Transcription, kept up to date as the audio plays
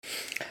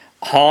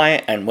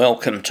Hi and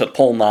welcome to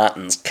Paul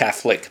Martin's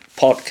Catholic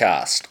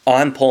Podcast.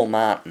 I'm Paul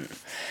Martin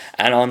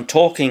and I'm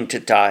talking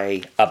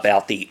today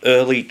about the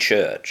early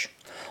church.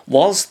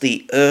 Was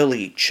the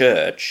early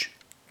church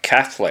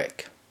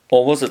Catholic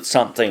or was it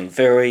something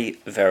very,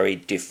 very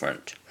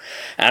different?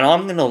 And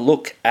I'm going to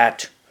look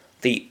at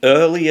the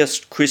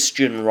earliest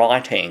Christian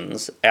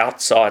writings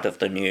outside of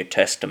the New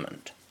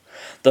Testament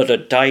that are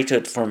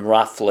dated from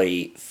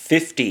roughly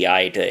 50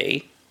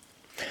 AD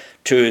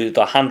to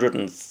the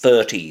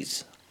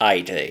 130s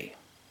AD.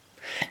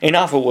 In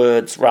other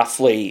words,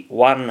 roughly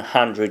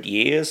 100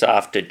 years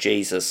after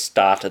Jesus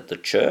started the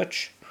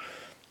church,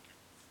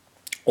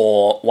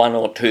 or one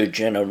or two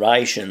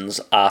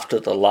generations after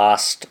the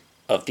last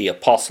of the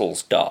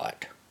apostles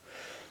died.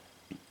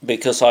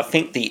 Because I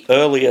think the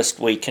earliest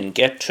we can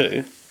get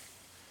to,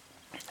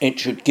 it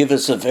should give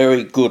us a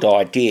very good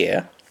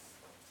idea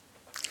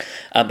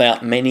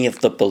about many of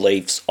the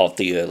beliefs of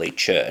the early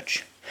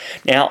church.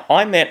 Now,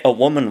 I met a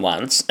woman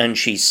once and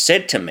she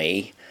said to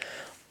me,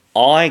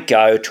 I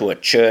go to a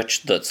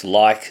church that's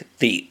like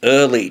the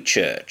early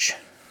church.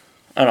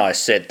 And I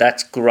said,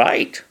 that's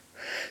great.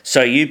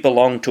 So you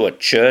belong to a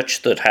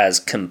church that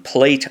has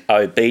complete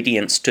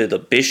obedience to the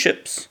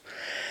bishops,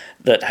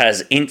 that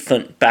has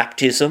infant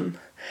baptism,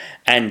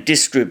 and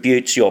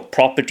distributes your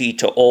property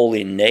to all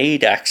in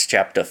need, Acts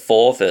chapter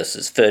 4,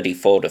 verses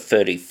 34 to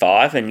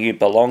 35, and you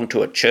belong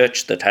to a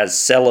church that has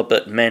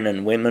celibate men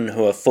and women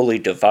who are fully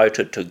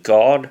devoted to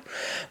God,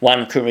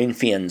 1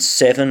 Corinthians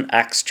 7,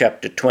 Acts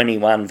chapter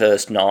 21,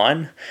 verse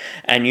 9,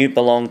 and you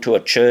belong to a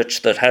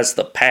church that has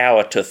the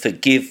power to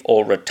forgive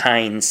or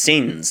retain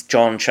sins,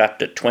 John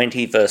chapter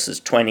 20, verses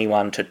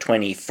 21 to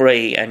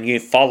 23, and you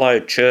follow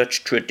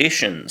church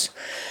traditions,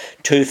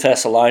 2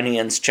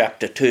 Thessalonians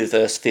chapter 2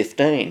 verse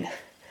 15.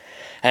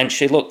 And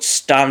she looked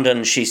stunned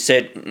and she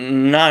said,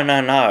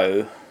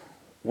 no,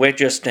 we're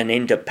just an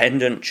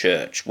independent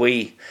church.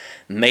 We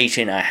meet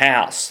in a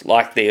house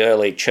like the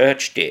early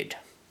church did.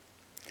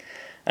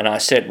 And I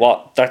said,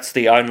 what, that's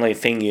the only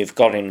thing you've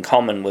got in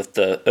common with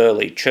the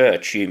early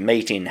church, you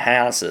meet in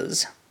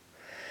houses?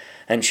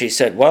 And she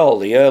said, well,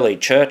 the early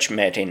church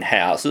met in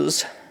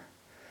houses.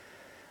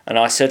 And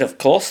I said, of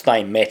course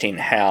they met in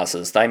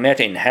houses. They met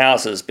in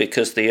houses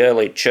because the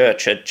early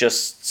church had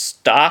just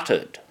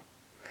started.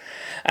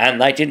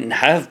 And they didn't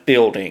have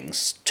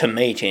buildings to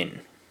meet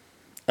in.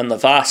 And the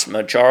vast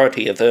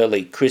majority of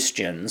early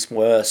Christians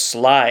were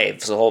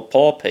slaves or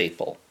poor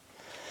people.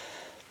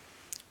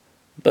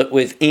 But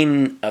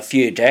within a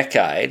few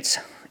decades,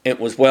 it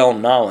was well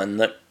known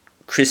that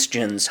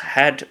Christians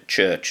had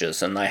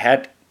churches and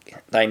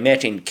they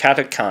met in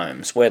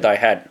catacombs where they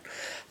had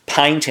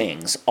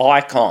paintings,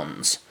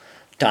 icons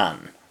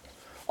done,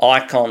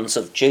 icons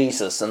of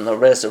Jesus and the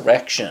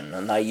resurrection,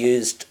 and they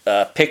used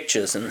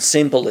pictures and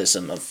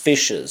symbolism of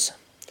fishes.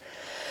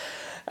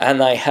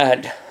 And they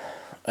had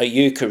a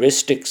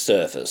Eucharistic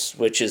service,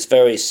 which is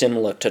very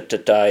similar to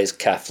today's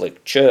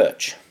Catholic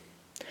Church.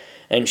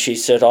 And she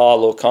said,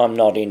 oh, look, I'm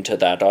not into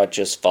that, I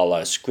just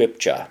follow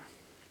Scripture.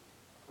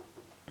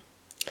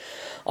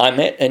 I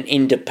met an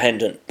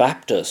independent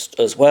Baptist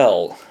as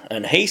well,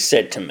 and he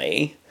said to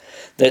me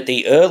that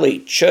the early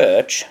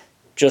church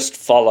just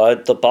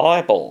followed the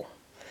Bible,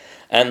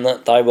 and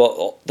that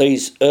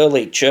these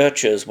early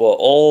churches were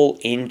all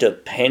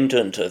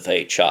independent of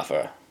each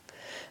other,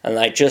 and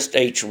they just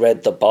each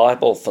read the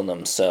Bible for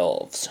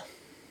themselves.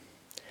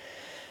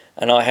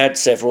 And I had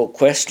several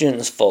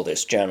questions for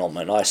this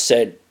gentleman. I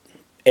said,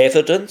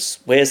 evidence?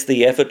 Where's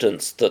the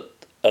evidence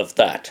of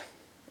that?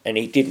 And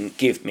he didn't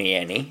give me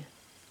any.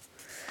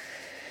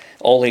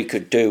 All he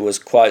could do was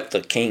quote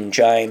the King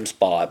James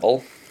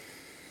Bible.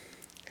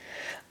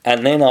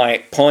 And then I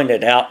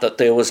pointed out that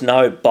there was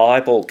no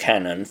Bible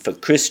canon for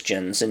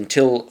Christians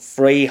until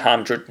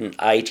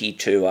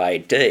 382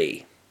 AD.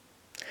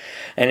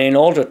 And in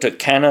order to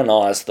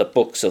canonize the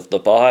books of the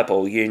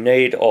Bible, you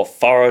need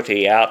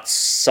authority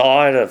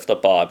outside of the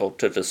Bible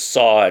to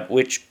decide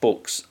which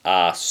books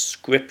are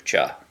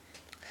Scripture.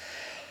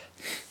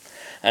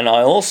 And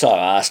I also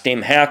asked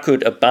him, how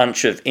could a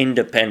bunch of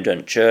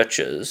independent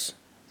churches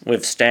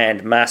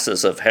withstand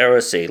masses of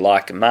heresy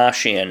like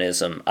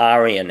Marcionism,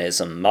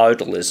 Arianism,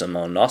 Modalism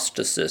or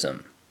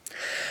Gnosticism?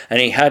 And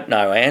he had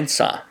no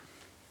answer.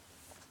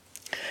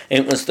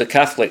 It was the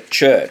Catholic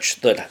Church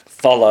that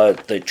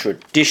followed the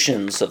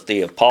traditions of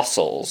the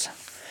apostles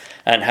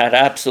and had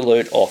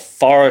absolute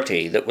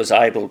authority that was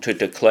able to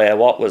declare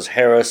what was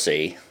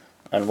heresy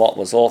and what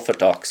was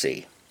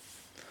orthodoxy.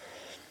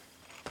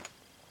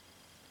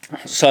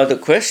 So the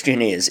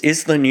question is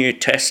the New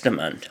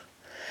Testament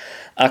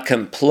a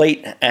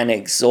complete and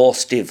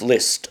exhaustive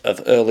list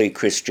of early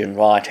Christian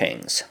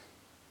writings?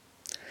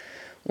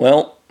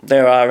 Well,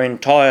 there are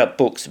entire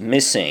books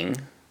missing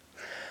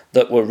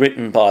that were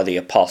written by the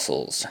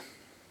apostles.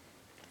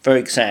 For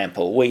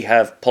example, we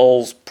have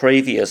Paul's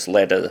previous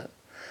letter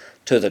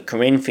to the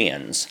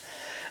Corinthians,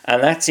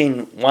 and that's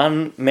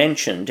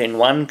mentioned in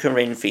 1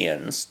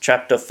 Corinthians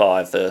chapter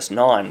 5 verse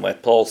 9, where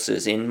Paul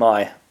says, in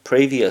my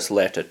previous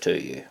letter to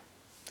you.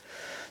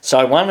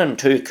 So 1 and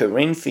 2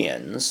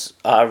 Corinthians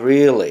are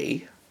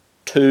really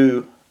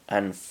 2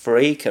 and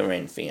 3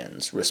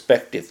 Corinthians,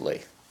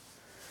 respectively.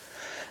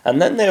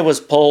 And then there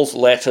was Paul's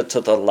letter to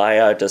the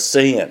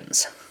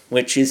Laodiceans,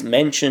 which is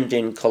mentioned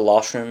in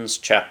Colossians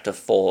chapter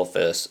 4,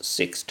 verse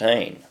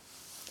 16.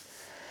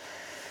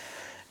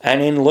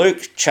 And in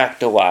Luke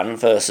chapter 1,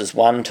 verses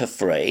 1 to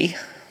 3,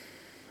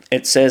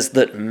 it says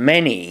that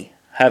many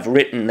have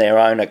written their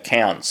own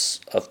accounts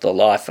of the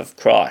life of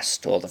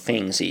Christ, or the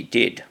things he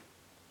did.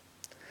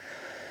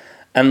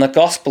 And the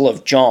Gospel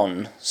of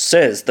John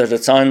says that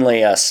it's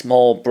only a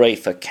small,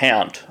 brief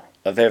account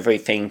of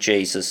everything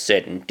Jesus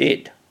said and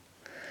did.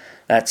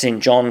 That's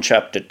in John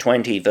chapter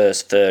 20,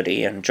 verse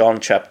 30, and John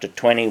chapter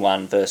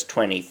 21, verse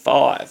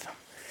 25.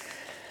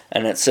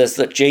 And it says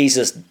that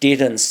Jesus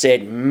did and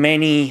said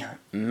many,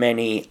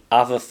 many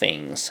other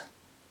things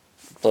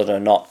that are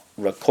not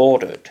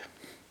recorded.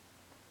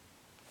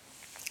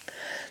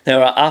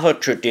 There are other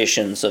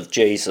traditions of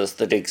Jesus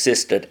that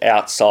existed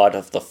outside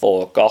of the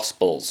 4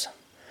 Gospels.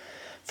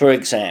 For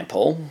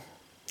example,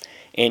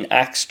 in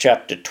Acts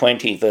chapter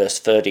 20 verse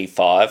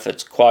 35,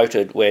 it's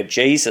quoted where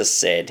Jesus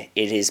said,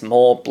 "It is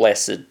more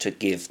blessed to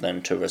give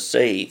than to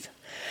receive."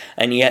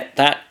 And yet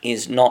that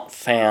is not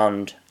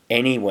found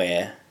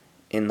anywhere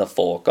in the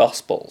 4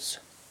 Gospels.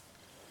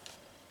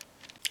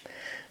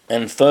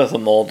 And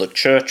furthermore, the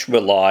church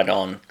relied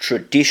on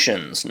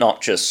traditions,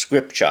 not just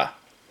scripture.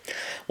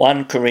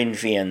 1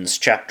 Corinthians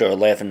chapter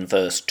 11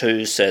 verse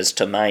 2 says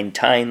to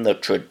maintain the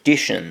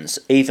traditions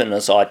even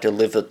as I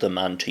delivered them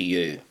unto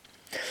you.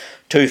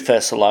 2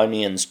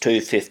 Thessalonians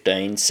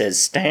 2:15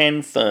 says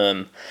stand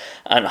firm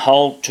and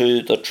hold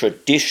to the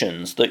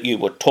traditions that you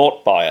were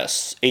taught by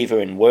us, either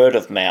in word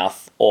of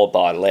mouth or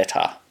by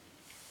letter.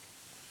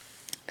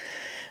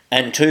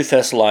 And 2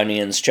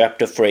 Thessalonians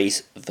chapter 3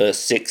 verse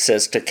 6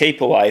 says to keep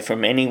away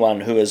from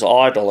anyone who is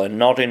idle and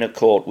not in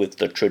accord with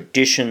the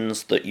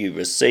traditions that you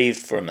received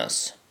from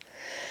us.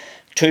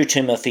 2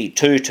 Timothy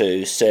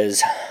 2:2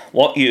 says,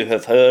 what you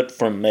have heard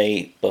from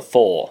me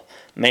before,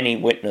 many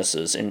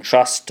witnesses,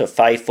 entrust to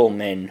faithful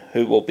men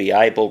who will be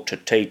able to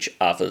teach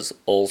others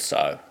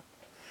also.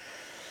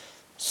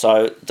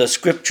 So the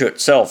scripture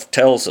itself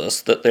tells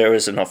us that there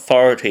is an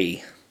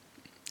authority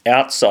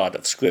outside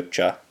of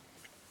scripture,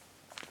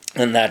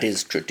 and that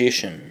is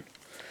tradition.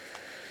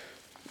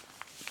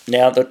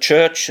 Now the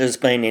church has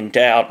been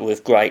endowed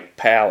with great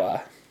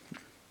power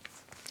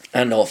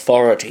and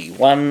authority.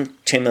 1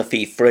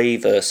 Timothy 3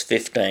 verse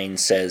 15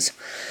 says,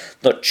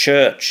 the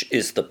church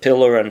is the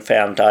pillar and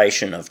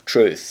foundation of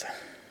truth.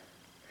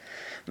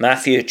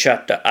 Matthew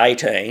chapter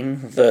 18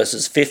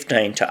 verses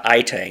 15 to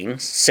 18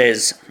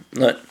 says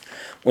that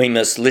we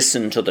must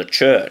listen to the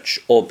church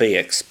or be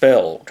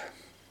expelled.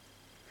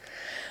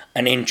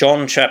 And in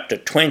John chapter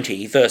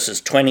 20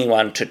 verses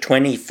 21 to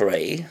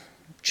 23,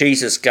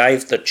 Jesus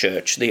gave the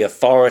church the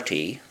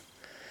authority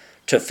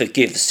to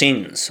forgive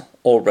sins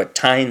or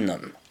retain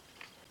them.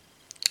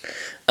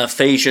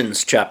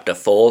 Ephesians chapter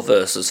 4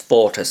 verses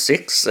 4 to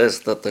 6 says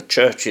that the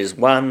church is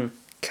one,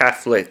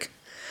 Catholic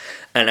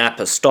and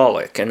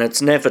apostolic, and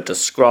it's never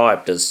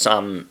described as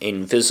some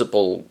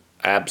invisible,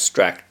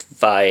 abstract,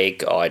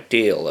 vague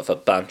ideal of a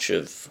bunch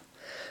of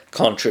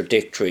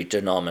contradictory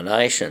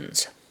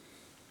denominations.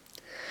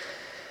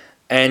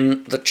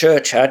 And the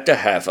church had to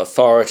have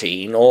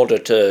authority in order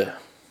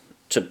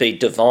to be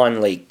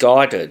divinely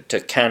guided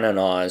to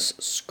canonize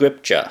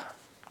scripture.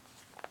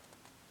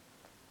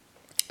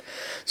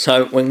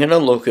 So we're going to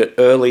look at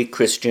early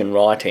Christian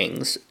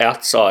writings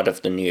outside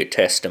of the New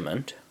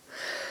Testament,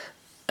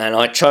 and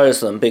I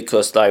chose them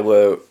because they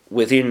were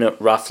within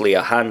roughly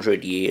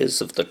 100 years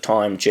of the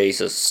time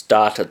Jesus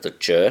started the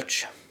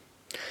church,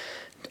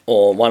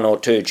 or 1 or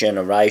 2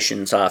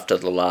 generations after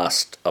the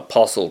last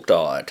apostle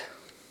died.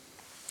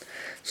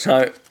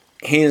 So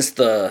here's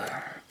the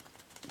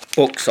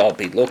books I'll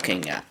be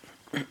looking at.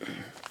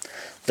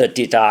 The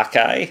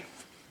Didache,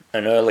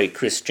 an early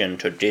Christian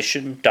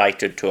tradition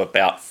dated to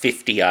about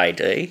 50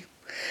 AD.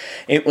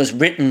 It was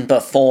written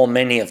before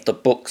many of the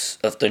books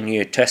of the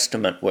New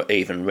Testament were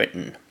even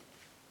written.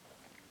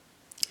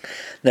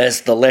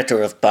 There's the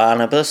letter of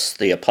Barnabas,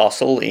 the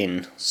apostle,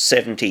 in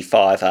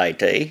 75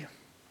 AD.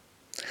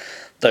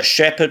 The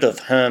Shepherd of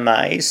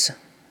Hermes,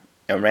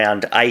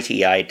 around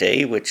 80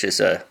 AD, which is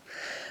a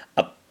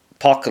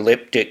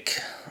apocalyptic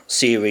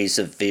series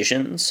of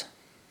visions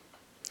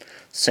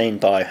seen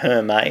by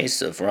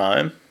Hermes of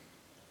Rome.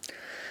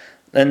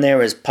 Then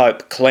there is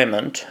Pope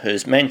Clement,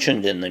 who's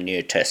mentioned in the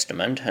New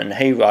Testament, and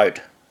he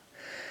wrote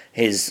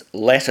his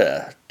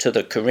letter to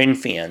the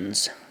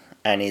Corinthians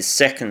and his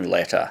second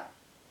letter.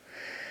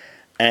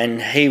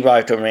 And he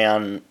wrote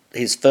around,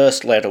 his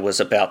first letter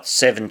was about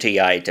 70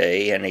 AD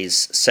and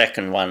his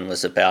second one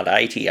was about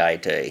 80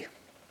 AD.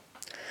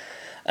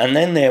 And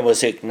then there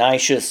was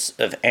Ignatius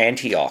of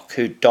Antioch,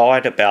 who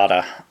died about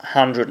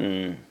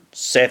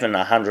 107,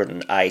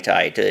 108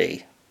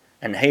 AD,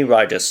 and he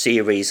wrote a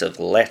series of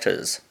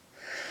letters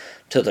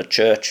to the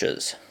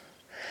churches.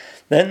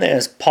 Then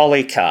there's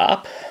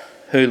Polycarp,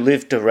 who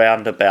lived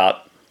around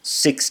about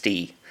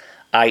 60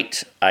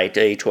 108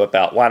 AD to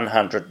about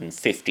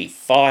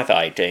 155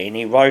 AD, and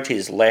he wrote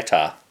his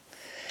letter,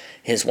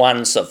 his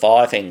one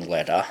surviving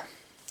letter,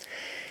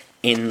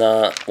 in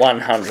the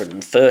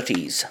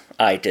 130s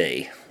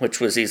AD, which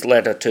was his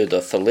letter to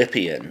the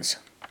Philippians.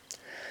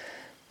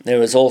 There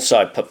was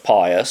also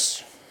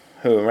Papias,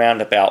 who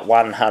around about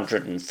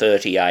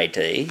 130 AD,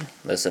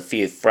 there's a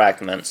few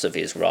fragments of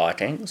his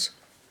writings.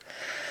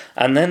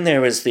 And then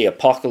there is the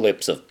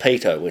Apocalypse of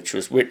Peter, which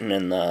was written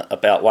in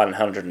about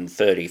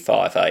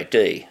 135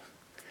 AD,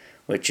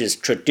 which is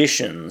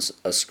traditions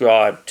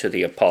ascribed to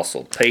the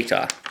Apostle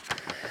Peter.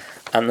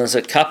 And there's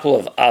a couple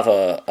of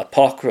other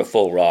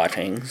apocryphal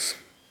writings.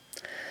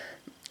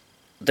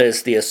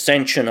 There's the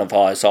Ascension of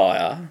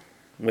Isaiah,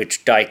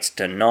 which dates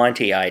to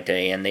 90 AD,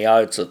 and the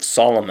Odes of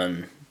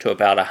Solomon to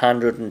about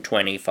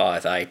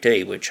 125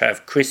 AD, which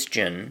have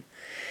Christian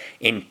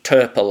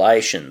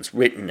interpolations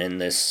written in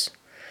this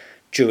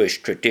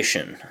Jewish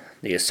tradition,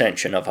 the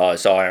Ascension of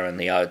Isaiah and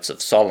the Odes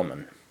of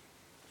Solomon.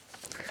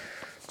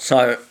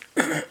 So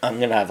I'm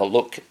going to have a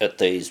look at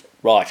these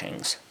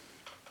writings.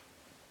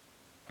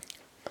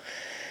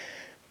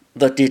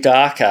 The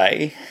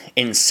Didache,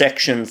 in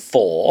section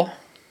 4,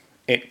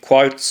 it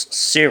quotes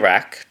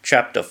Sirach,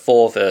 chapter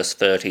 4, verse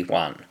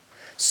 31.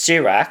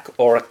 Sirach,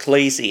 or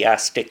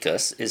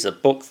Ecclesiasticus, is a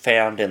book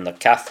found in the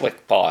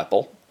Catholic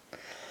Bible,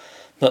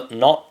 but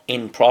not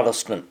in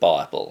Protestant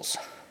Bibles.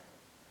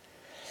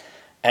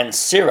 And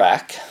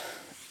Sirach,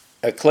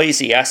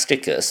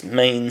 Ecclesiasticus,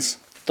 means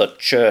the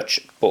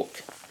church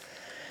book,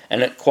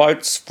 and it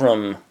quotes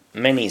from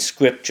many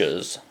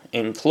scriptures,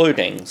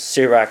 including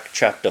Sirach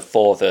chapter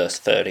 4, verse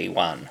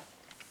 31.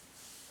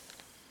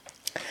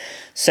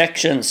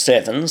 Section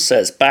 7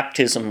 says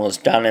baptism was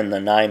done in the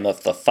name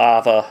of the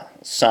Father,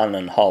 Son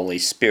and Holy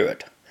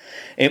Spirit.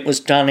 It was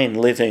done in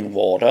living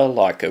water,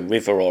 like a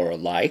river or a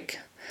lake,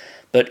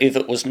 but if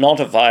it was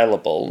not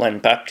available, then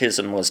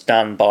baptism was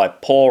done by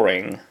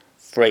pouring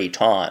 3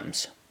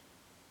 times.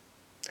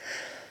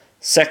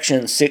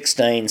 Section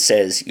 16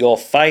 says, your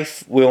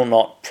faith will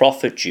not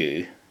profit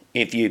you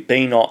if you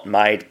be not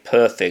made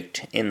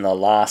perfect in the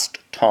last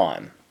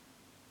time.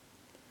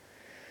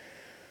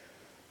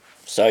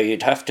 So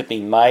you'd have to be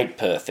made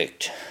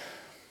perfect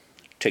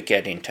to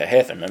get into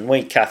heaven, and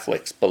we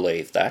Catholics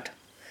believe that.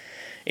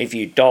 If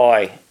you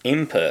die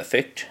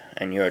imperfect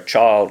and you're a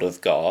child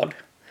of God,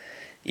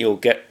 you'll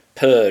get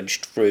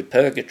purged through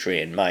purgatory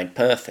and made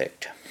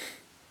perfect.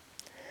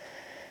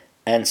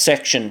 And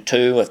section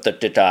 2 of the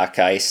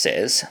Didache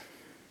says,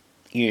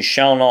 you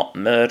shall not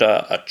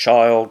murder a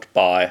child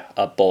by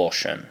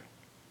abortion.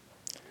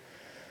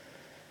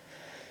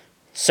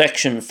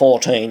 Section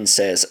 14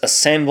 says,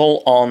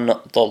 assemble on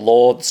the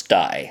Lord's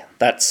Day,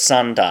 that's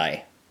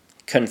Sunday.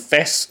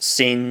 Confess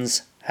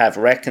sins, have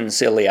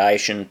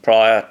reconciliation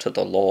prior to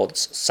the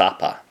Lord's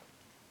Supper.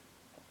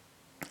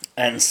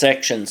 And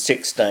section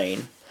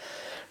 16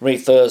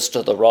 refers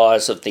to the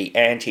rise of the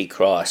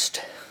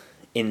Antichrist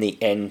in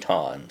the end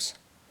times.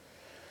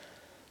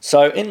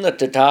 So in the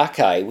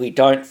Didache, we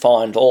don't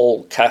find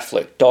all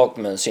Catholic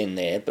dogmas in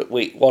there, but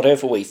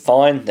whatever we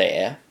find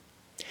there,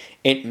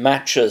 it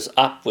matches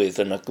up with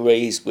and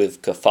agrees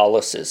with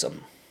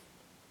Catholicism.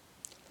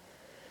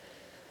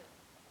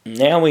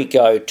 Now we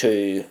go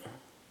to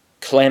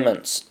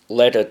Clement's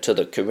letter to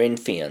the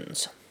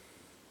Corinthians,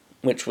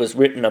 which was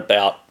written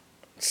about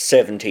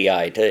 70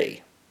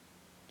 AD.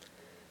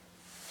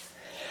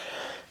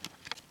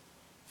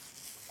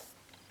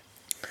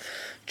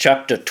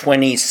 Chapter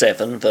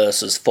 27,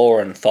 verses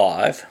 4 and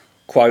 5,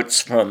 quotes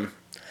from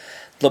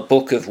the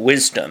Book of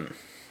Wisdom,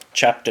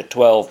 chapter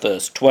 12,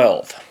 verse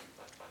 12.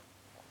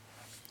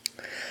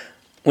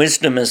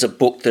 Wisdom is a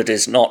book that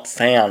is not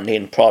found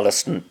in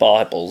Protestant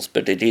Bibles,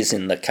 but it is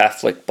in the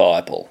Catholic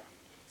Bible.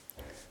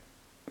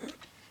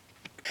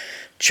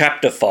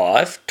 Chapter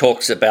 5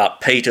 talks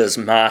about Peter's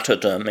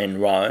martyrdom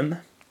in Rome.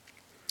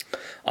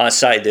 I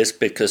say this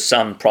because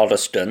some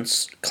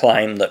Protestants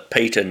claim that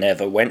Peter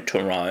never went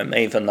to Rome,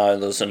 even though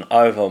there's an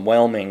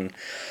overwhelming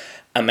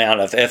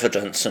amount of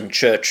evidence and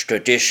church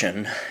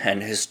tradition,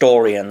 and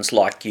historians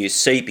like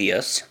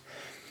Eusebius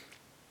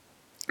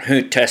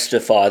who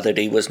testify that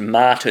he was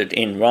martyred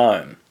in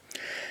Rome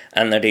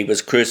and that he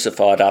was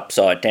crucified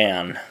upside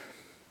down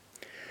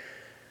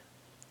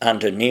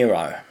under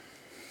Nero.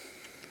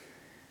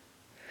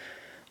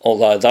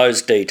 Although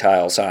those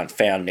details aren't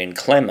found in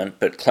Clement,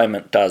 but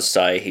Clement does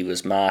say he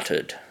was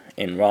martyred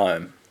in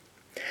Rome.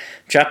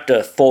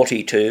 Chapter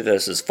 42,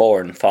 verses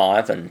 4 and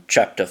 5, and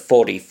chapter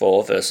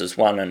 44, verses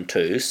 1 and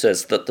 2,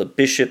 says that the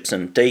bishops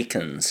and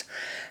deacons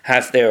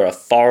have their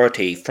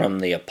authority from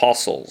the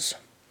apostles,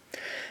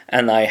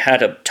 and they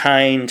had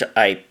obtained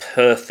a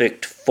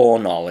perfect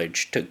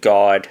foreknowledge to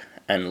guide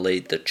and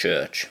lead the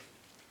church.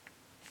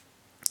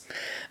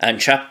 And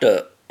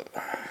chapter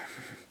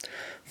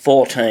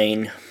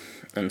 14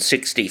 and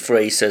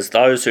 63 says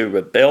those who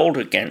rebelled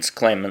against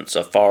Clement's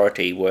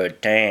authority were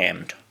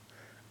damned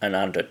and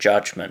under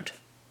judgment.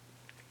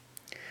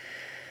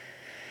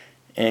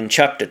 In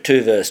chapter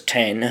 2 verse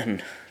 10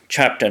 and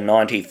chapter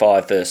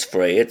 95 verse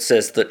 3 it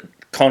says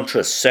that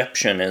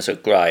contraception is a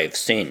grave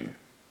sin.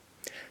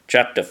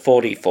 Chapter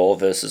 44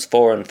 verses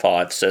 4 and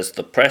 5 says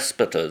the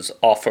presbyters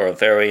offer a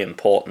very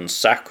important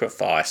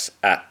sacrifice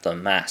at the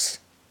Mass.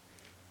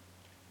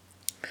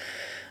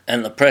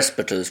 And the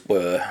presbyters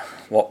were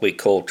what we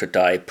call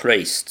today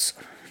priests.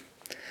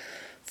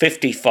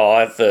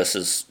 55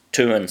 verses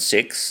 2 and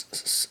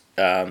 6,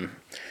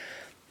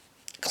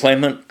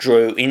 Clement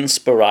drew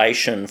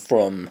inspiration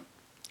from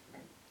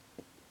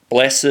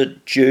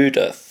Blessed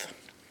Judith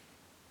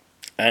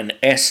and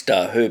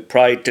Esther, who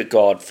prayed to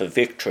God for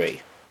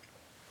victory.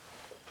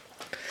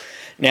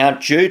 Now,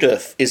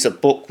 Judith is a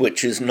book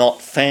which is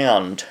not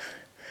found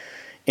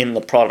in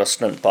the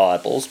Protestant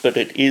Bibles, but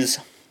it is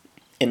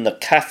in the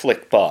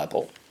Catholic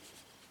Bible.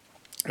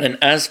 And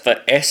as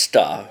for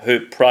Esther,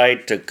 who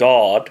prayed to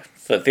God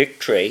for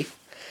victory,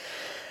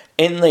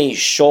 in the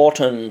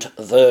shortened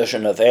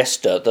version of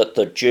Esther that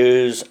the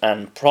Jews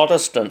and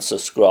Protestants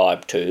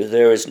ascribe to,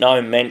 there is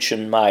no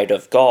mention made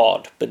of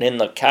God, but in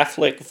the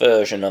Catholic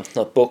version of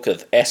the book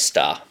of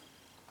Esther,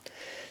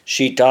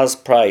 she does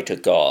pray to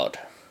God.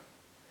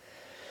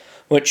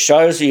 Which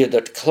shows you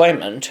that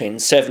Clement, in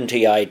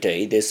 70 AD,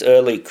 this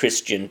early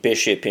Christian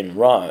bishop in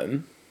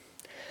Rome,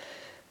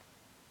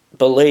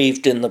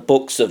 believed in the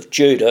books of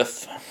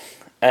Judith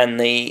and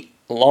the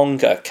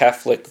longer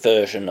Catholic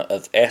version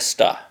of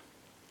Esther.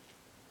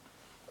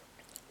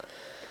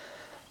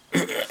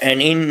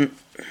 And in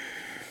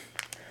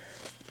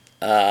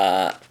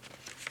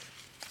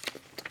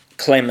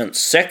Clement's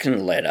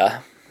second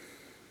letter,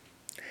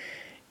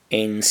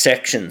 in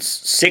section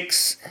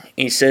 6,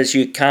 he says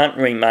you can't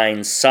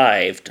remain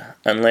saved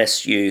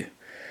unless you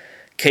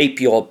keep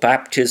your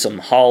baptism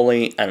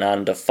holy and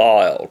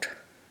undefiled,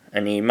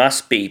 and you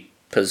must be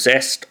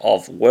possessed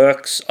of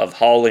works of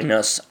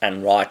holiness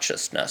and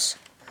righteousness.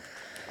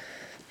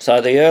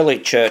 So the early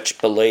church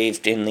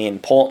believed in the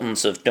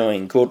importance of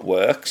doing good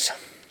works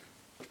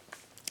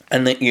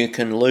and that you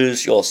can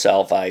lose your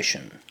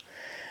salvation.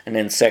 And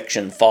in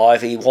section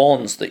 5 he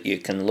warns that you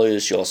can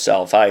lose your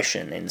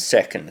salvation in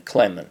 2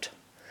 Clement.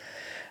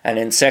 And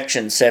in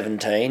section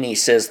 17 he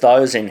says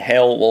those in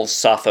hell will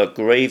suffer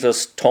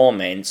grievous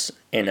torments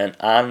in an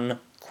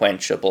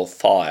unquenchable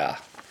fire.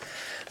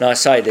 And I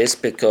say this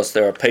because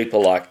there are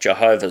people like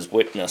Jehovah's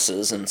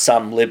Witnesses and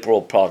some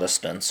liberal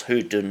Protestants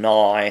who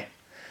deny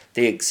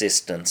the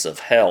existence of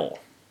hell.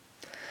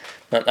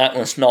 But that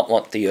was not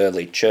what the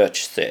early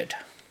church said.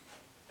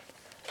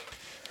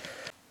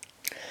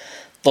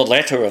 The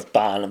letter of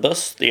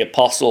Barnabas, the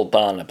Apostle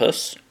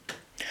Barnabas,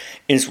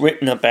 is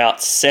written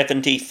about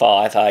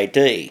 75 AD,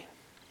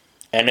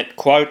 and it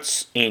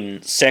quotes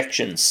in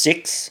section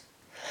 6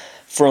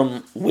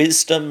 from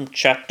Wisdom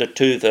chapter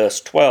 2 verse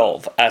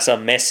 12 as a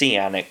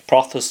messianic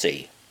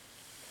prophecy.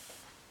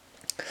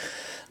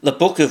 The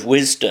book of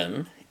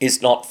Wisdom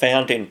is not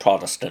found in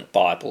Protestant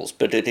Bibles,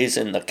 but it is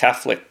in the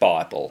Catholic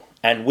Bible,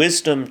 and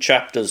Wisdom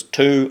chapters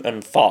 2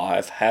 and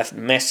 5 have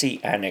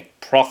messianic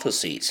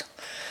prophecies,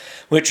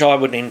 which I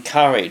would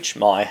encourage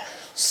my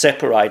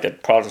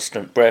separated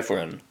Protestant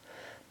brethren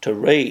to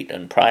read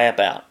and pray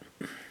about.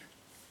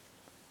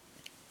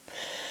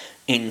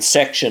 In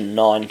section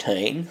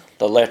 19,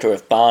 the letter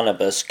of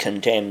Barnabas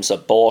condemns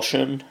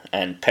abortion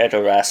and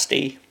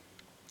pederasty.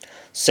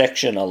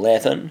 Section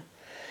 11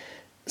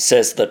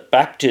 says that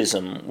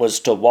baptism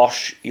was to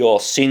wash your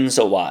sins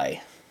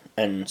away,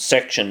 and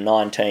section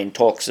 19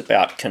 talks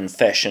about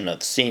confession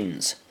of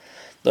sins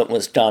that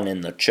was done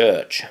in the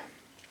church.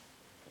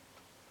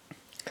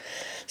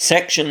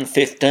 Section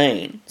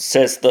 15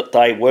 says that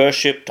they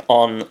worshipped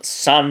on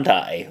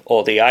Sunday,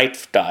 or the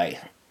 8th day,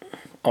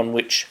 on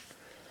which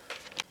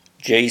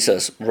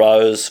Jesus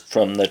rose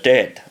from the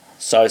dead.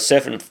 So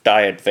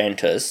Seventh-day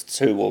Adventists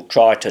who will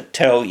try to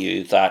tell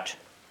you that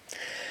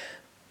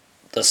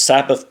the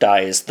Sabbath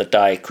day is the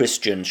day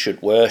Christians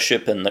should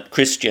worship and that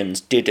Christians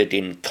did it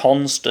in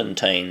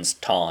Constantine's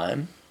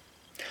time,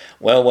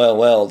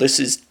 well, this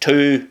is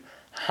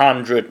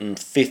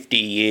 250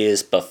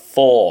 years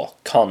before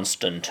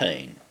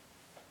Constantine.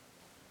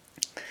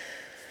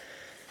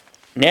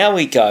 Now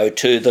we go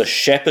to the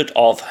Shepherd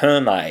of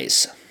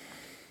Hermes,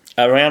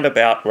 around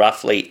about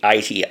roughly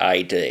 80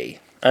 AD.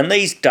 And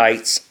these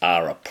dates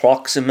are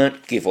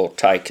approximate, give or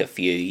take a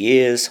few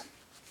years.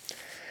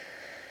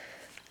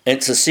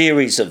 It's a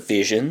series of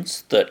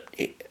visions that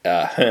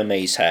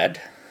Hermes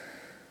had.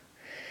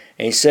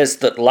 He says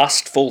that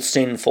lustful,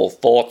 sinful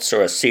thoughts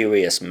are a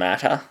serious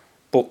matter.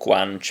 Book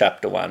 1,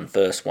 chapter 1,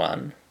 verse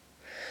 1.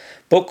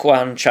 Book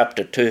 1,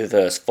 chapter 2,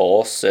 verse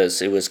 4 says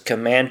he was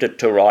commanded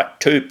to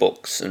write 2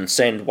 books and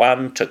send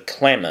one to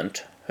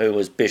Clement, who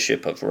was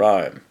Bishop of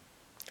Rome.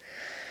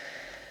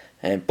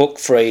 And Book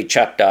 3,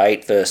 chapter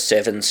 8, verse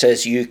 7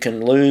 says you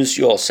can lose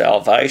your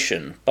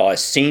salvation by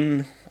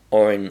sin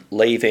or in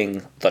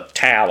leaving the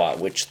tower,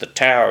 which the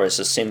tower is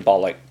a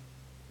symbolic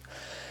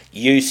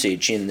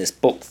usage in this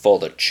book for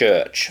the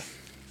church.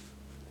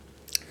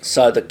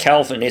 So the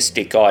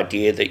Calvinistic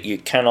idea that you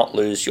cannot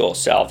lose your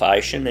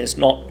salvation is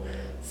not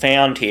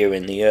found here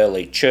in the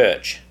early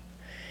church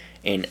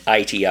in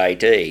 80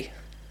 AD.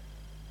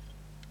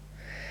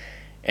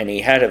 and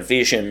he had a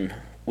vision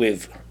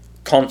with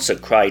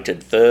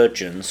consecrated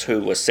virgins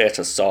who were set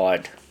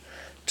aside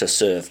to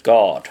serve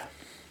God.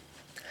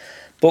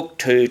 Book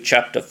 2,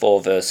 chapter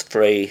 4, verse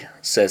 3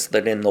 says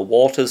that in the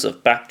waters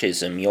of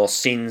baptism your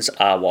sins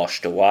are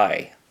washed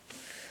away.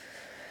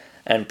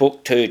 And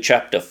Book 2,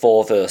 chapter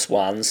 4, verse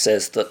 1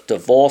 says that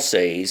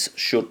divorcees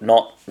should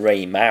not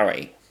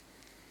remarry.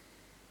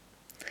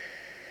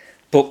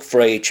 Book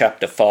 3,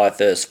 chapter 5,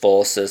 verse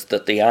 4 says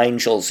that the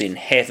angels in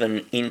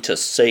heaven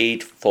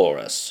intercede for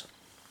us.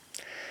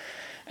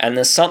 And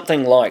there's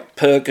something like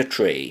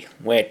purgatory,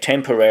 where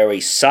temporary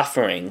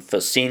suffering for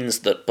sins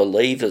that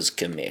believers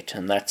commit,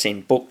 and that's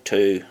in Book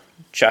 2,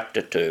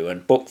 chapter 2,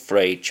 and Book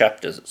 3,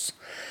 chapters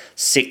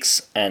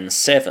 6 and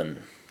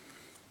 7.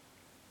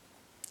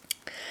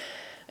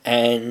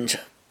 And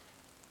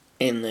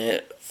in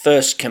the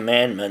first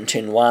commandment,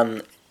 in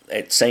one,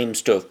 it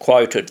seems to have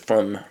quoted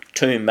from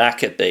 2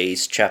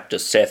 Maccabees, chapter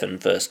 7,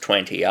 verse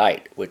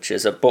 28, which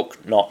is a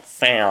book not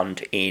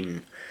found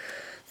in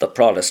the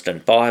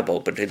Protestant Bible,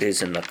 but it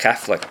is in the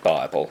Catholic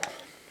Bible.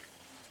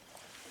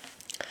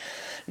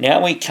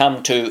 Now we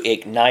come to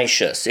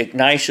Ignatius.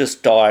 Ignatius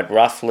died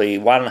roughly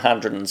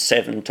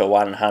 107 to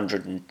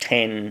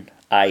 110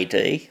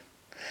 AD,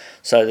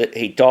 so that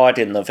he died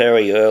in the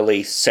very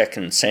early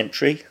 2nd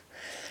century.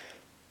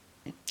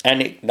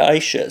 And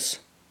Ignatius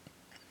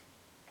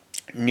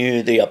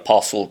knew the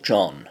Apostle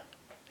John.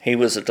 He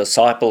was a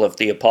disciple of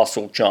the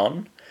Apostle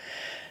John,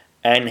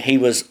 and he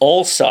was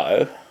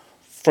also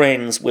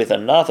friends with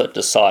another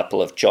disciple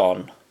of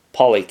John,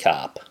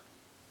 Polycarp.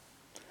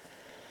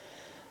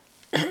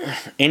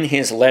 In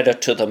his letter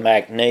to the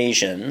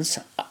Magnesians,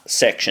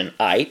 section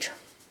 8,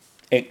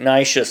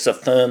 Ignatius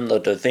affirmed the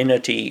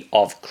divinity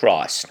of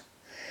Christ.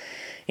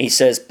 He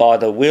says, by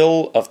the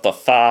will of the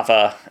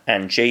Father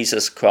and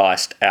Jesus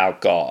Christ our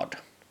God.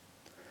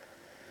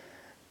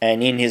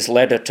 And in his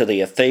letter to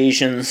the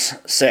Ephesians,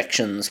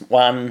 sections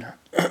 1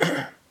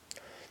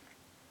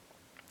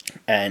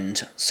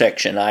 and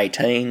section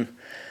 18,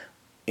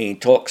 he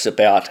talks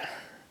about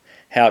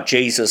how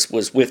Jesus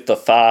was with the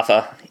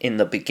Father in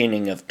the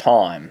beginning of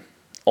time,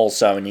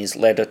 also in his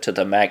letter to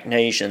the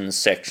Magnesians,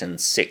 section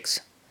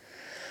 6.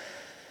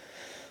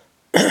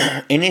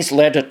 In his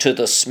letter to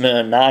the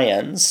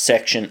Smyrnaeans,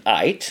 section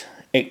 8,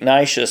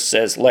 Ignatius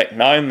says, let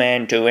no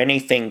man do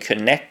anything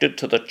connected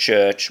to the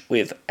church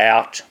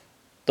without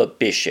the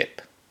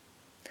bishop.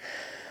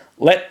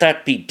 Let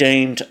that be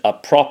deemed a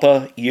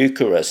proper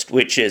Eucharist,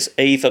 which is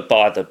either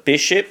by the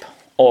bishop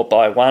or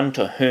by one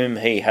to whom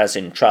he has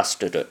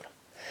entrusted it.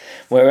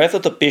 Wherever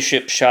the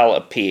bishop shall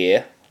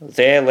appear,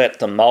 there let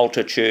the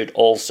multitude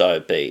also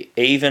be,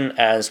 even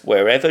as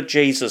wherever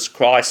Jesus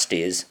Christ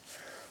is,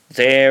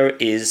 there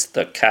is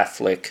the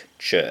Catholic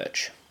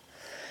Church.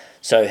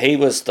 So he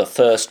was the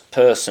first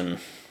person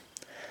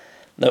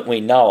that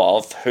we know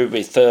of who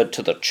referred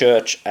to the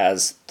church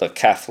as the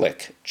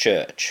Catholic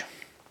Church.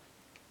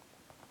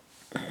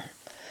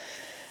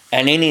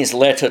 And in his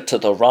letter to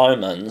the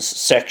Romans,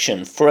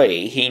 section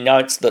 3, he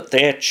notes that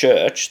their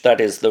church,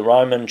 that is the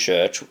Roman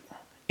Church,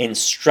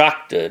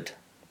 instructed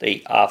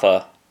the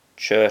other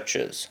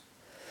churches.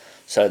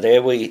 So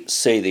there we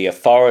see the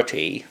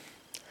authority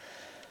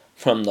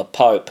from the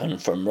Pope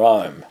and from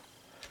Rome.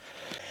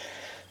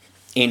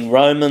 In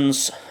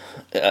Romans,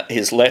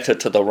 his letter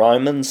to the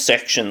Romans,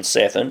 section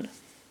 7,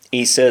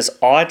 he says,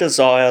 I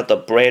desire the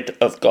bread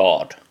of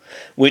God,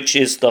 which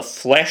is the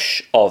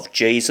flesh of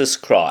Jesus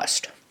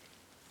Christ,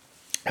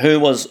 who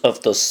was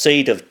of the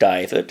seed of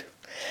David,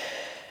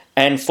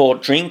 and for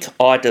drink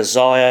I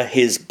desire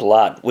his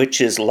blood,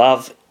 which is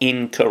love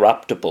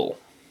incorruptible.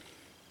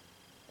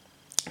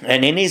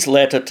 And in his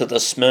letter to the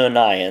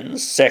Smyrnaeans,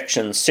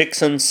 sections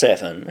 6 and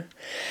 7,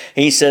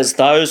 he says,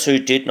 those who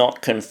did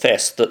not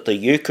confess that the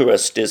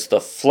Eucharist is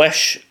the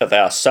flesh of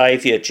our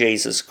Saviour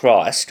Jesus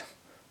Christ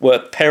were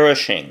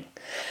perishing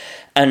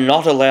and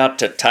not allowed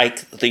to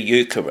take the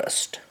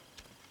Eucharist.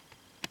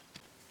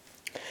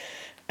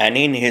 And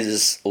in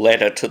his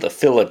letter to the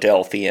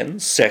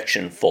Philadelphians,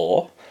 section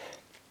 4,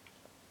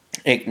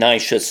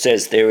 Ignatius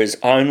says there is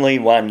only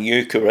one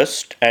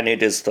Eucharist, and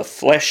it is the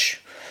flesh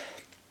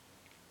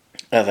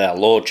of our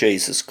Lord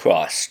Jesus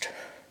Christ.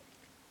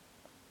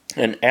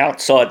 And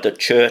outside the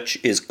church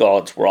is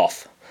God's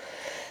wrath.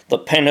 The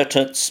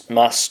penitents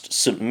must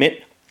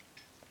submit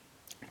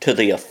to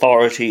the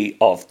authority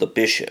of the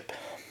bishop.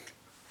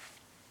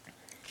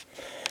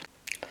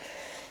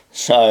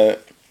 So,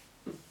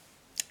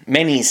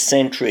 many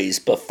centuries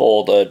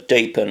before the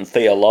deep and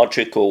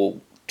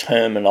theological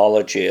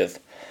terminology of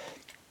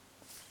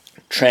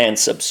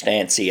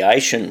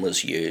transubstantiation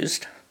was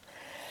used,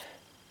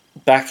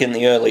 back in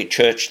the early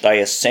church they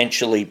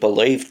essentially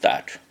believed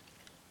that.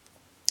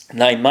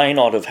 They may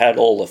not have had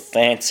all the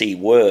fancy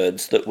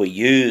words that were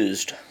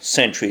used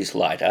centuries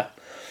later,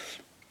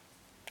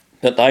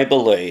 but they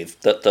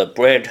believed that the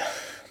bread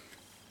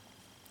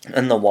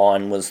and the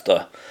wine was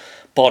the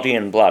body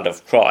and blood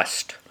of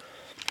Christ.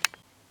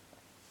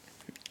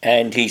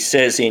 And he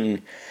says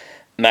in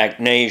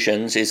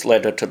Magnesians, his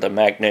letter to the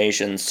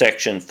Magnesians,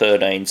 section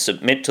 13,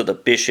 submit to the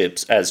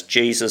bishops as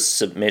Jesus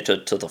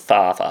submitted to the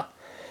Father.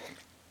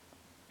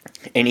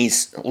 In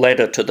his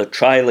letter to the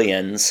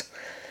Trallians,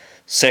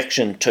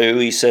 section 2,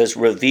 he says,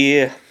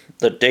 revere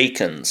the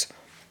deacons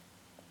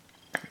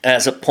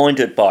as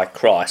appointed by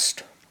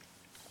Christ.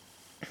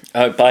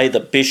 Obey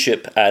the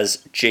bishop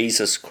as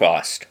Jesus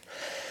Christ.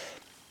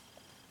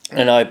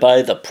 And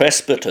obey the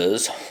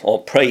presbyters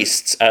or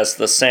priests as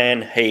the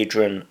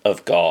Sanhedrin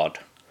of God.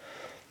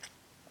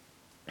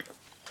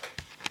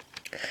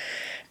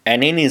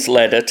 And in his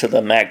letter to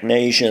the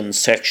Magnesians,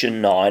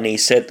 section 9, he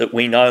said that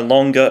we no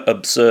longer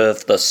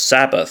observe the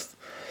Sabbath,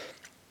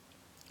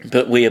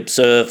 but we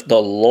observe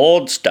the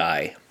Lord's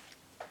Day,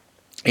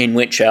 in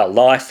which our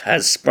life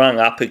has sprung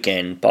up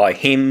again by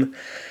him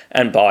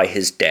and by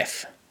his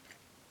death.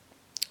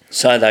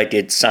 So they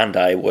did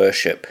Sunday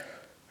worship.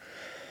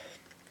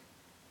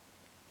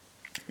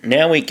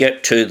 Now we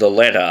get to the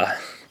letter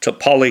to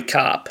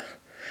Polycarp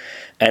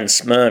and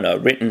Smyrna,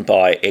 written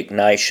by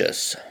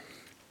Ignatius.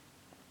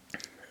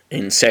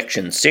 In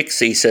section 6,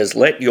 he says,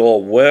 let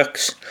your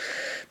works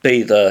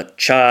be the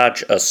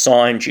charge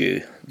assigned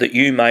you, that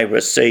you may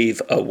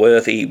receive a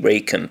worthy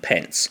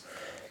recompense.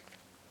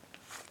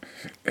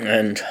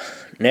 And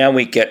now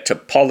we get to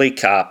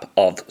Polycarp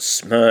of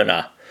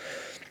Smyrna.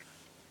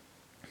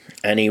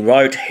 And he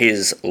wrote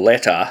his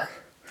letter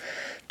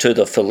to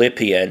the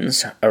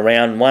Philippians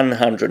around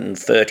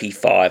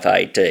 135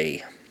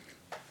 AD.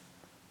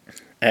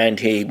 And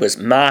he was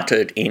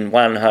martyred in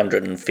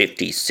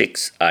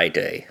 156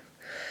 AD.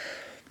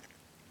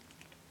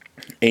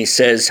 He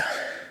says,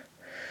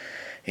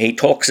 he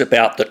talks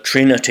about the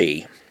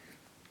Trinity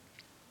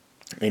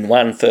in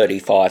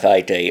 135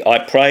 AD.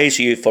 I praise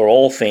you for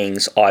all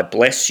things, I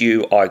bless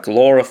you, I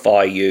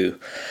glorify you,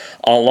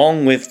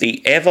 along with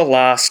the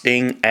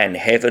everlasting and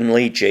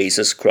heavenly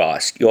Jesus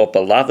Christ, your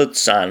beloved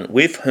Son,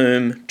 with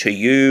whom to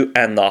you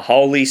and the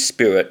Holy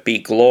Spirit be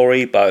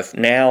glory both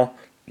now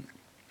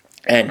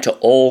and to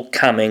all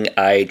coming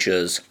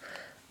ages.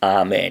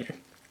 Amen.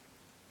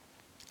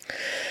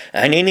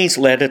 And in his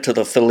letter to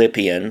the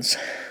Philippians,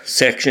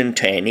 section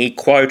 10, he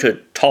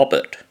quoted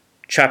Tobit,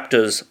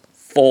 chapters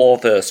 4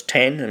 verse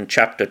 10 and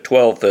chapter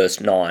 12 verse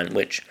 9,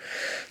 which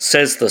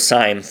says the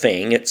same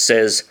thing. It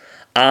says,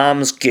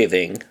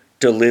 almsgiving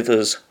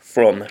delivers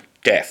from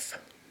death.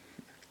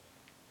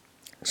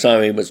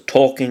 So he was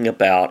talking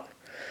about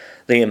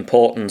the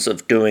importance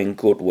of doing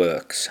good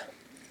works.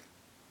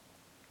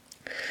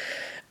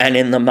 And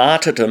in the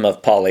martyrdom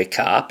of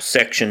Polycarp,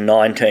 section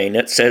 19,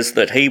 it says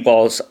that he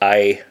was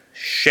a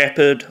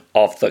shepherd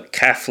of the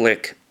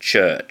Catholic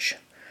Church.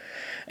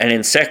 And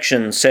in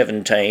section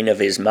 17 of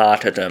his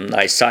martyrdom,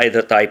 they say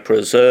that they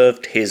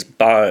preserved his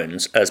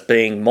bones as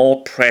being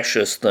more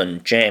precious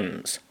than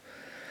gems.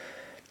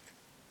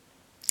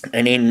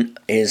 And in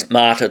his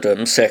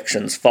martyrdom,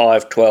 sections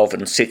 5, 12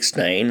 and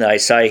 16, they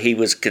say he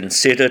was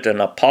considered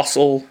an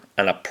apostle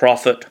and a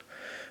prophet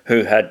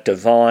who had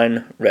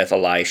divine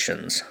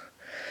revelations.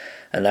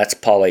 And that's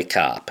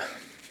Polycarp.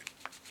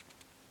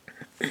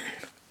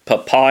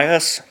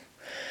 Papias,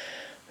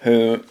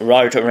 who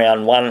wrote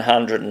around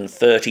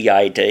 130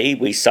 AD,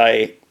 we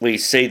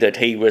see that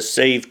he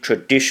received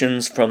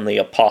traditions from the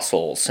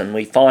apostles, and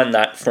we find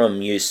that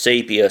from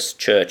Eusebius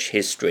Church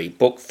History,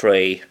 Book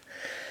 3,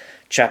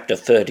 chapter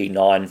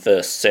 39,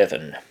 verse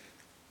 7.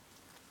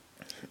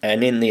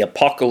 And in the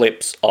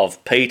Apocalypse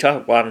of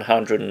Peter,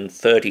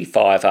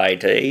 135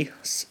 AD,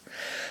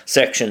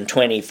 section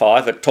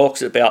 25, it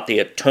talks about the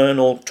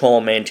eternal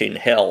torment in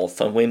hell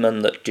for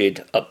women that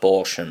did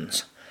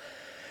abortions.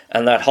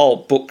 And that whole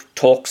book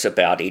talks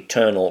about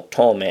eternal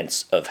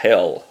torments of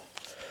hell.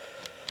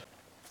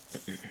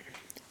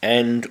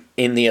 And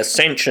in the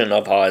Ascension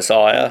of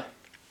Isaiah,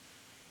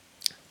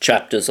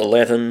 chapter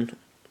 11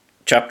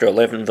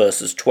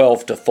 verses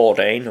 12 to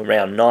 14,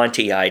 around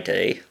 90 AD,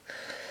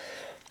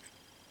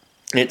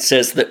 it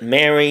says that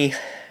Mary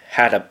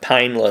had a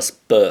painless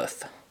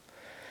birth.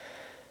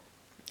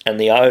 And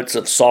the Odes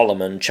of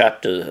Solomon,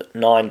 chapter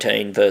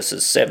 19,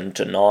 verses 7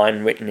 to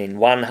 9, written in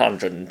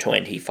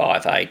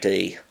 125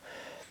 AD,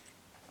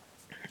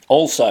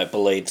 also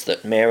believes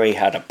that Mary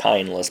had a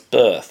painless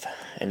birth.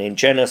 And in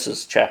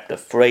Genesis chapter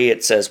 3,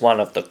 it says one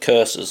of the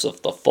curses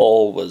of the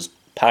fall was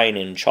pain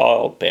in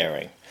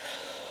childbearing.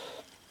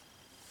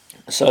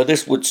 So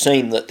this would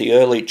seem that the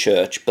early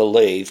church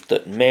believed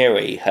that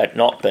Mary had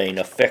not been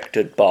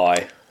affected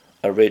by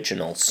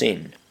original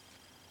sin.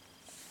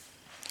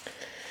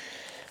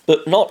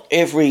 But not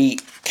every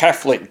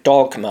Catholic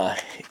dogma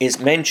is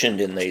mentioned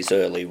in these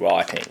early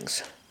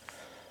writings.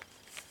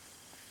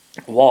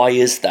 Why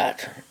is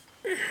that?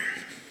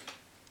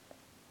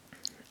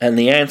 And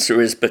the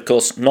answer is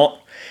because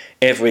not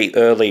every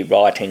early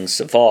writing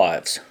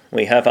survives.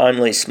 We have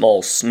only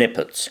small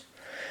snippets.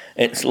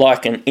 It's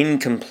like an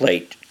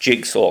incomplete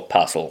jigsaw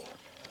puzzle.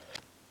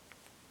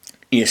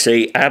 You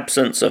see,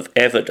 absence of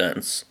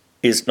evidence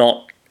is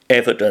not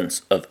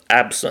evidence of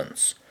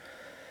absence.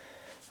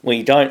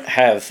 We don't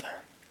have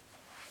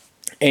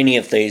any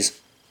of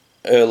these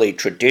early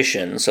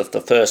traditions of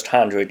the first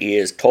 100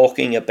 years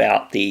talking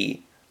about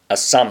the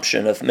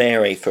Assumption of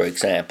Mary, for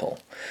example.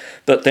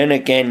 But then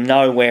again,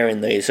 nowhere in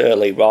these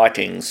early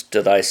writings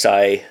do they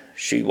say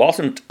she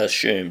wasn't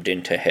assumed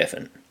into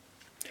heaven.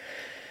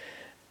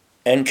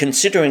 And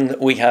considering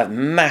that we have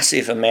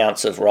massive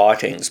amounts of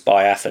writings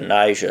by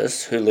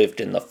Athanasius, who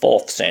lived in the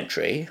 4th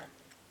century,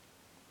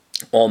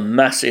 or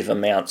massive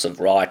amounts of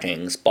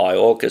writings by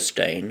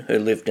Augustine, who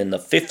lived in the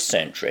 5th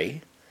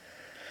century,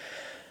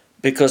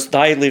 because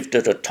they lived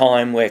at a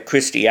time where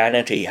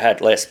Christianity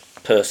had less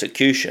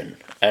persecution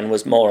and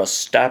was more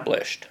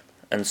established,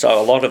 and so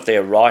a lot of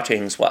their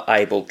writings were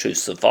able to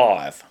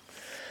survive.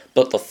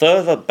 But the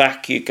further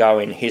back you go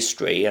in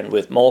history, and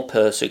with more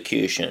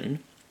persecution,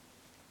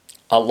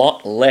 a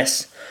lot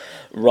less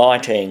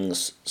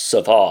writings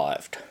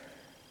survived.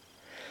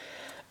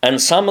 And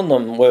some of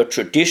them were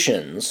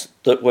traditions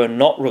that were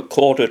not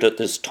recorded at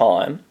this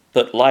time,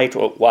 but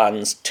later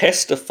ones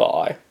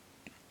testify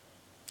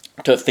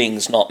to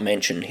things not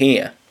mentioned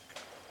here.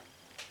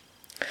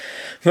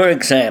 For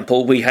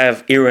example, we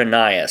have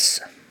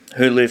Irenaeus,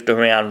 who lived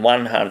around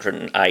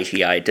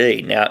 180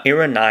 AD. Now,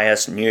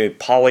 Irenaeus knew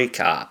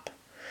Polycarp,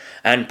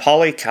 and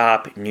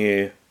Polycarp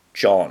knew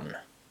John,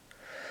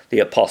 the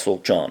Apostle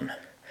John.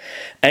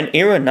 And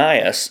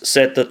Irenaeus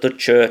said that the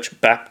church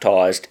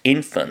baptised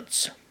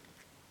infants.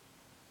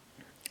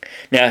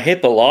 Now,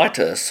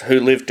 Hippolytus, who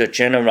lived a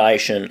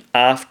generation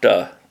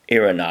after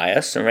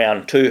Irenaeus,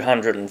 around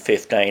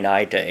 215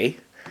 AD,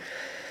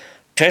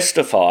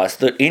 testifies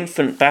that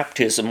infant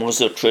baptism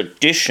was a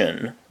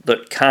tradition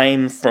that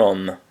came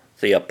from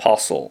the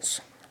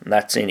apostles. And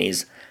that's in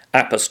his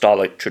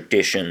Apostolic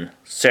Tradition,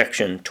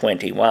 section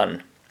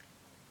 21.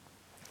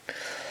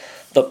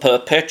 The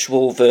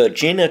perpetual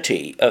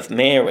virginity of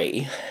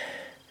Mary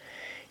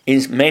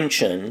is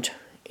mentioned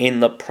in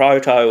the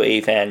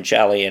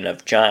Proto-Evangelion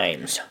of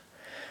James,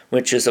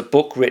 which is a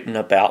book written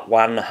about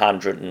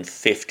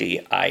 150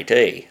 AD.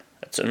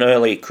 It's an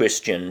early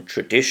Christian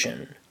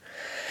tradition.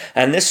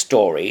 And this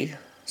story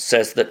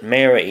says that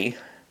Mary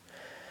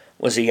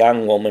was a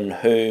young woman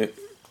who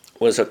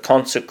was a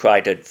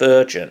consecrated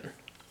virgin,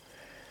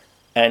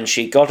 and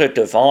she got a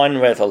divine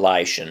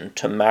revelation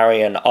to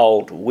marry an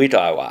old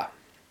widower,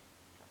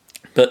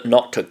 but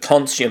not to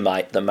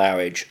consummate the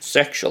marriage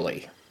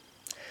sexually.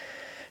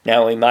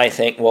 Now we may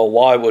think, well,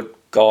 why would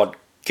God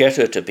get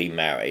her to be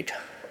married?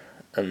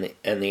 And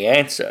the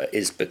answer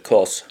is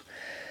because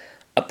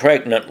a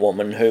pregnant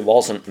woman who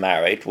wasn't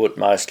married would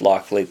most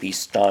likely be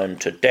stoned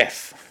to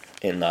death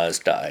in those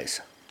days.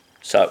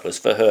 So it was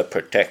for her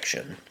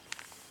protection.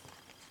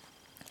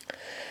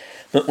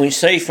 But we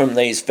see from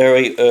these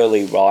very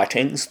early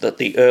writings that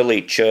the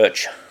early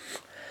church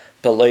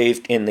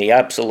believed in the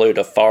absolute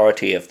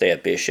authority of their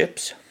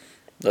bishops,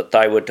 that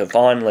they were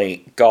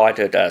divinely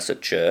guided as a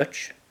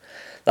church,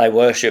 they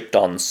worshipped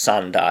on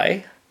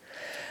Sunday,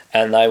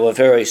 and they were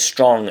very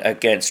strong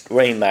against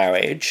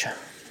remarriage,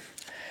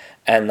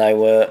 and they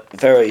were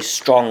very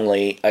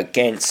strongly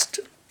against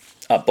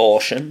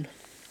abortion,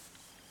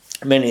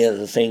 many of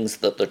the things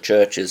that the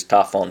church is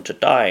tough on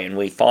today, and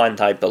we find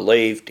they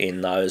believed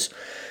in those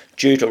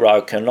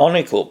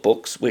deuterocanonical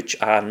books which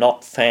are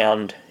not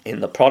found in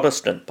the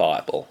Protestant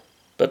Bible,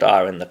 but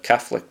are in the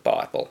Catholic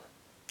Bible.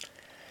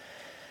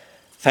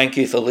 Thank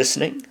you for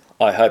listening.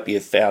 I hope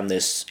you've found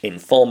this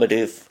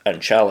informative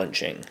and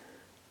challenging.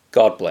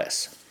 God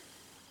bless.